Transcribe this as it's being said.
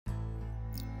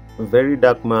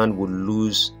VeryDarkMan will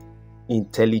lose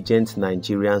intelligent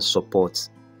Nigerian support.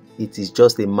 It is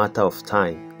just a matter of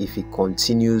time if he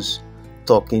continues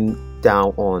talking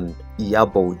down on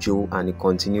Iyabo Ojo and he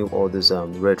continue all these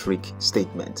rhetoric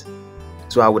statements.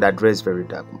 So I would address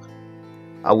VeryDarkMan.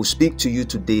 I will speak to you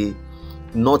today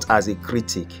not as a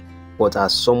critic, but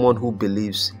as someone who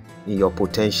believes in your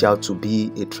potential to be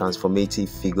a transformative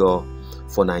figure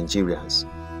for Nigerians.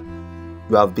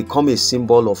 You have become a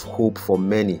symbol of hope for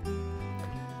many,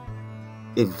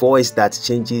 a voice that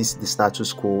changes the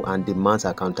status quo and demands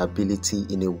accountability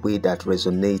in a way that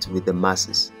resonates with the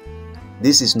masses.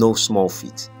 This is no small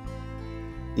feat.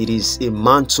 It is a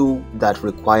mantle that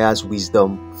requires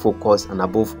wisdom, focus, and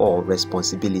above all,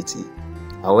 responsibility.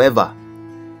 However,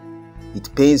 it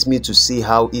pains me to see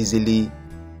how easily,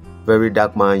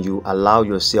 VeryDarkMan, you allow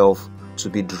yourself to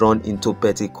be drawn into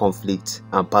petty conflict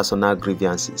and personal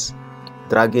grievances.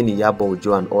 Dragging Iyabo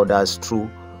Ojo and others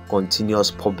through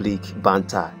continuous public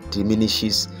banter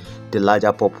diminishes the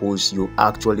larger purpose you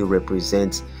actually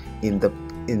represent in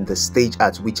the stage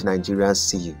at which Nigerians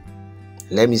see you.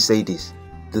 Let me say this.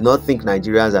 Do not think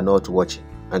Nigerians are not watching,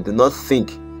 and do not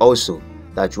think also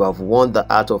that you have won the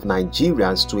heart of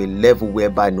Nigerians to a level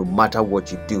whereby no matter what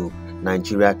you do,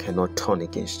 Nigeria cannot turn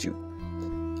against you.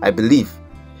 I believe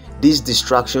this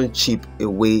distraction chip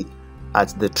away at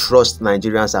the trust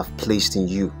Nigerians have placed in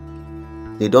you.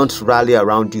 They don't rally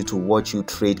around you to watch you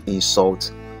trade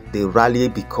insults. They rally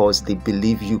because they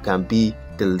believe you can be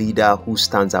the leader who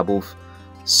stands above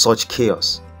such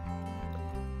chaos.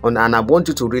 And I want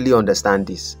you to really understand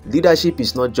this. Leadership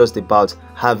is not just about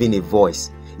having a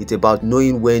voice. It's about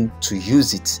knowing when to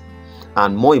use it,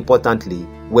 and more importantly,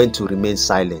 when to remain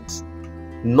silent.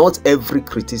 Not every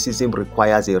criticism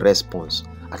requires a response.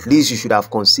 At least you should have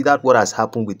considered what has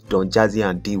happened with Don Jazzy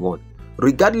and D1.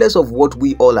 Regardless of what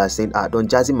we all are saying, Don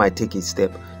Jazzy might take a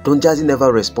step. Don Jazzy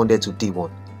never responded to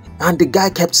D1. And the guy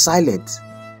kept silent.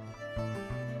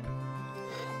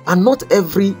 And not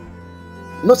every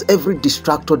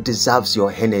distractor deserves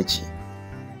your energy.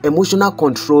 Emotional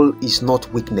control is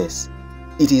not weakness.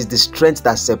 It is the strength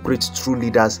that separates true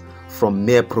leaders from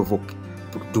mere provocators.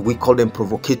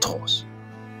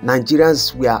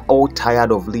 Nigerians, we are all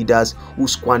tired of leaders who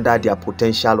squander their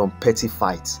potential on petty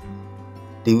fights.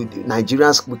 The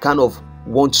Nigerians, we kind of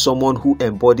want someone who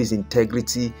embodies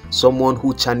integrity, someone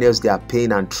who channels their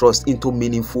pain and trust into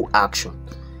meaningful action.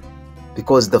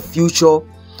 Because the future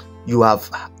you have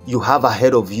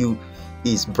ahead of you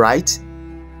is bright,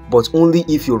 but only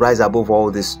if you rise above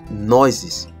all these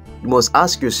noises. You must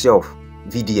ask yourself,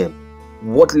 VDM,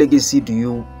 what legacy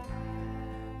do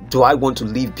I want to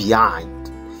leave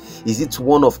behind? Is it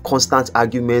one of constant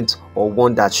argument, or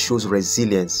one that shows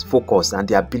resilience, focus, and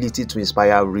the ability to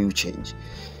inspire real change?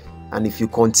 And if you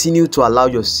continue to allow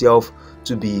yourself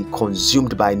to be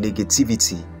consumed by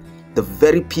negativity, the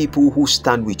very people who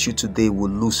stand with you today will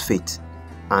lose faith.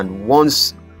 And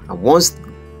once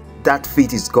that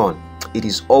faith is gone, it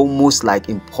is almost like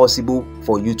impossible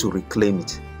for you to reclaim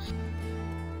it.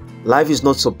 Life is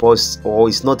not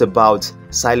it's not about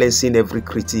silencing every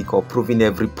critic or proving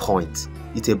every point.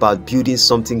 It's about building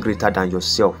something greater than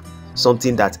yourself,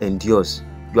 something that endures.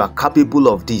 You are capable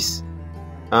of this,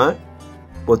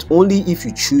 but only if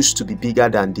you choose to be bigger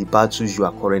than the battles you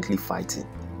are currently fighting.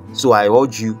 So I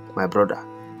urge you, my brother,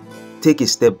 take a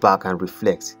step back and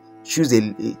reflect. Choose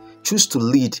to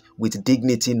lead with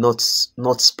dignity, not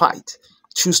spite.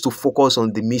 Choose to focus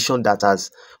on the mission that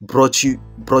has brought you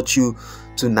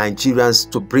to Nigerians,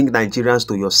 to bring Nigerians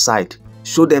to your side.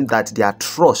 Show them that their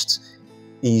trust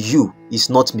in you is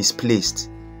not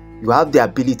misplaced. You have the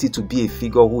ability to be a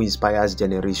figure who inspires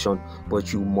generation,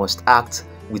 but you must act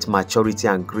with maturity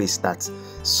and grace. That's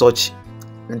such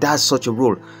a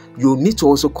role. You need to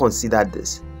also consider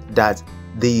this, that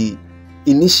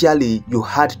initially you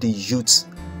had the youth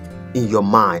in your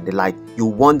mind, like you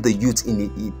want the youth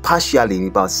partially in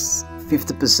about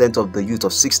 50% of the youth or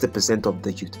 60% of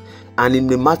the youth, and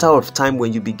in a matter of time,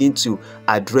 when you begin to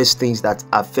address things that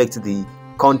affect the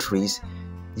countries,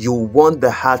 you want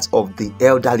the hearts of the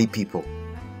elderly people.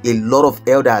 A lot of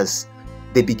elders,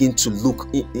 they begin to look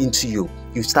into you.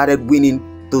 You started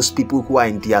winning those people who are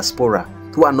in diaspora,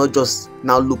 who are not just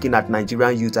now looking at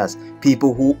Nigerian youth as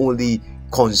people who only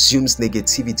consumes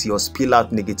negativity or spill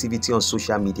out negativity on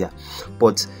social media.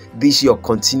 But this your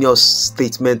continuous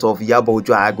statement of Iyabo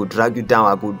Ojo, I go drag you down,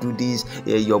 I go do this,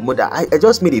 your mother. I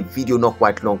just made a video not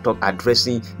quite long talk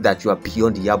addressing that you are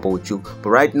beyond Iyabo Ojo. But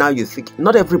right now you think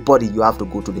not everybody you have to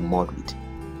go to the mud with.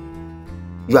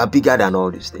 You are bigger than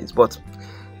all these things. But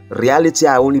reality,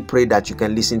 I only pray that you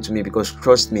can listen to me, because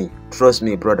trust me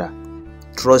brother,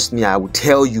 trust me, I will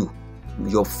tell you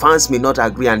Your fans may not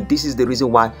agree, and this is the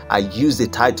reason why I use the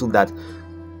title that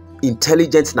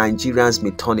intelligent Nigerians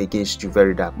may turn against you,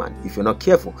 very dark man, if you're not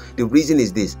careful. The reason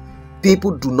is this: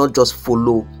 people do not just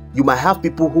follow. You might have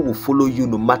people who will follow you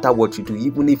no matter what you do,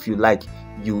 even if you like,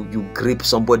 you grip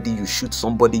somebody, you shoot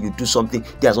somebody, you do something.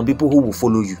 There are some people who will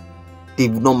follow you. They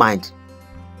will not mind.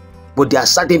 But there are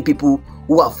certain people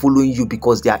who are following you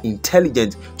because they are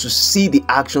intelligent to see the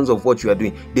actions of what you are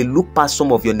doing. They look past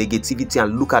some of your negativity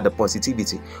and look at the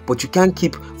positivity. But you can't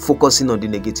keep focusing on the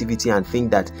negativity and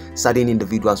think that certain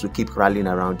individuals will keep rallying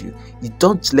around you. You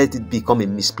don't let it become a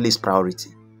misplaced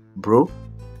priority, bro.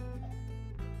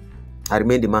 I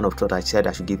remain the man of thought. I said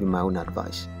I should give you my own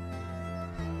advice.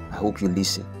 I hope you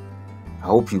listen. I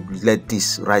hope you let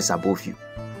this rise above you.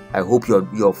 I hope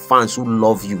your fans who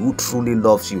love you, who truly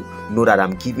loves you, know that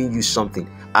I'm giving you something.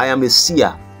 I am a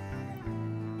seer,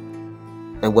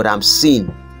 and what I'm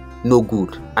seeing, no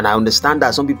good. And I understand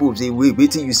that some people will say,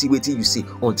 wait till you see,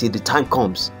 until the time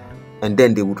comes, and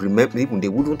then they would remember. Even they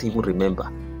wouldn't even remember.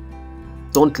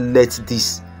 Don't let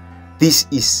this. This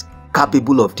is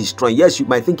capable of destroying. Yes, you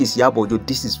might think it's Yabojo.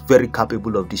 This is very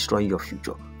capable of destroying your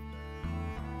future.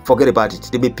 Forget about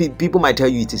it. People might tell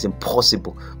you it is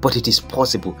impossible, but it is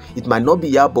possible. It might not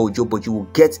be Yabojo, but you will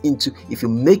get into, if you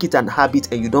make it an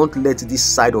habit and you don't let this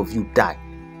side of you die.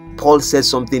 Paul said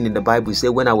something in the Bible. He said,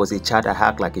 when I was a child, I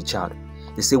acted like a child.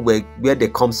 They say where there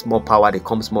comes more power, there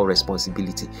comes more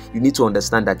responsibility. You need to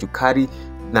understand that you carry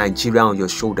Nigeria on your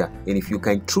shoulder, and if you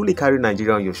can truly carry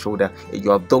Nigeria on your shoulder,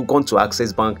 you have gone to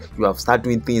Access Bank, you have started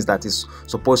doing things that is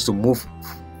supposed to move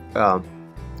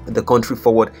the country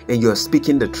forward, and you're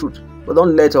speaking the truth. But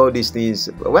don't let all these things,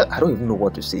 well, I don't even know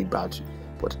what to say about you,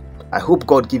 but I hope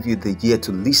God give you the ear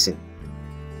to listen,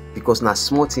 because na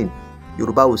small thing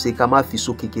Yoruba will say kama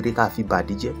fiso kekere ka fi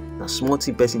badije. Na small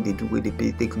thing person they do where they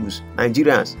pay take loose.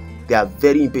 Nigerians, they are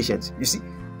very impatient. You see,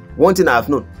 one thing I have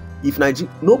known, if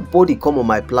nobody come on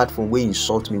my platform where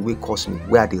insult me, where curse me,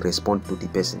 where they respond to the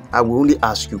person, I will only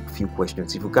ask you a few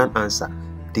questions. If you can't answer,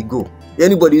 they go.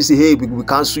 Anybody you say, hey, we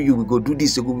cancel you, we go do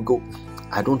this, we go.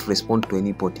 I don't respond to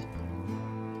anybody,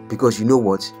 because you know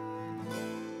what?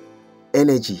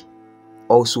 Energy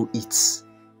also eats.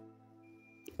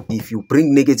 If you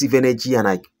bring negative energy and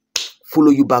I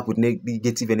follow you back with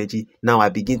negative energy, now I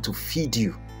begin to feed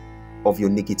you of your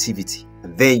negativity,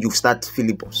 and then you start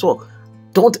feeling. So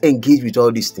don't engage with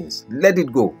all these things. Let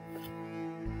it go.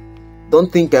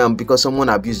 Don't think because someone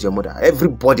abused your mother,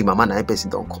 everybody, mama, and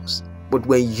person don't cause. But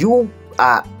when you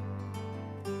are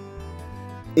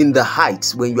in the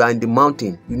heights, when you are in the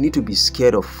mountain, you need to be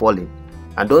scared of falling.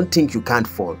 And don't think you can't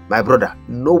fall. My brother,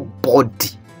 nobody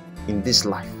in this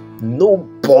life,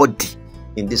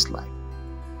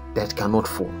 that cannot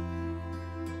fall.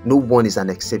 No one is an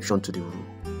exception to the rule.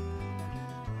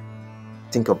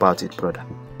 Think about it, brother.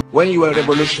 When you are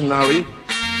revolutionary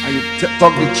and you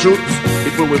talk the truth,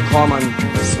 people will come and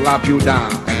slap you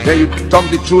down. Then you talk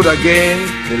the truth again,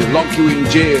 they lock you in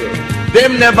jail. They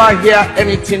never hear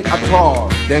anything at all.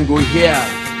 Then go hear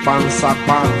pansa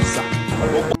pansa.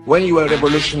 When you are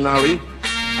revolutionary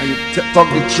and you talk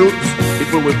the truth,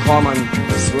 people will come and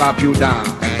slap you down.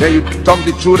 Then you talk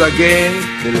the truth again,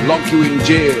 they lock you in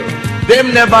jail. They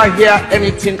never hear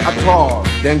anything at all.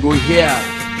 Then go hear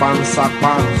pansa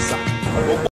pansa.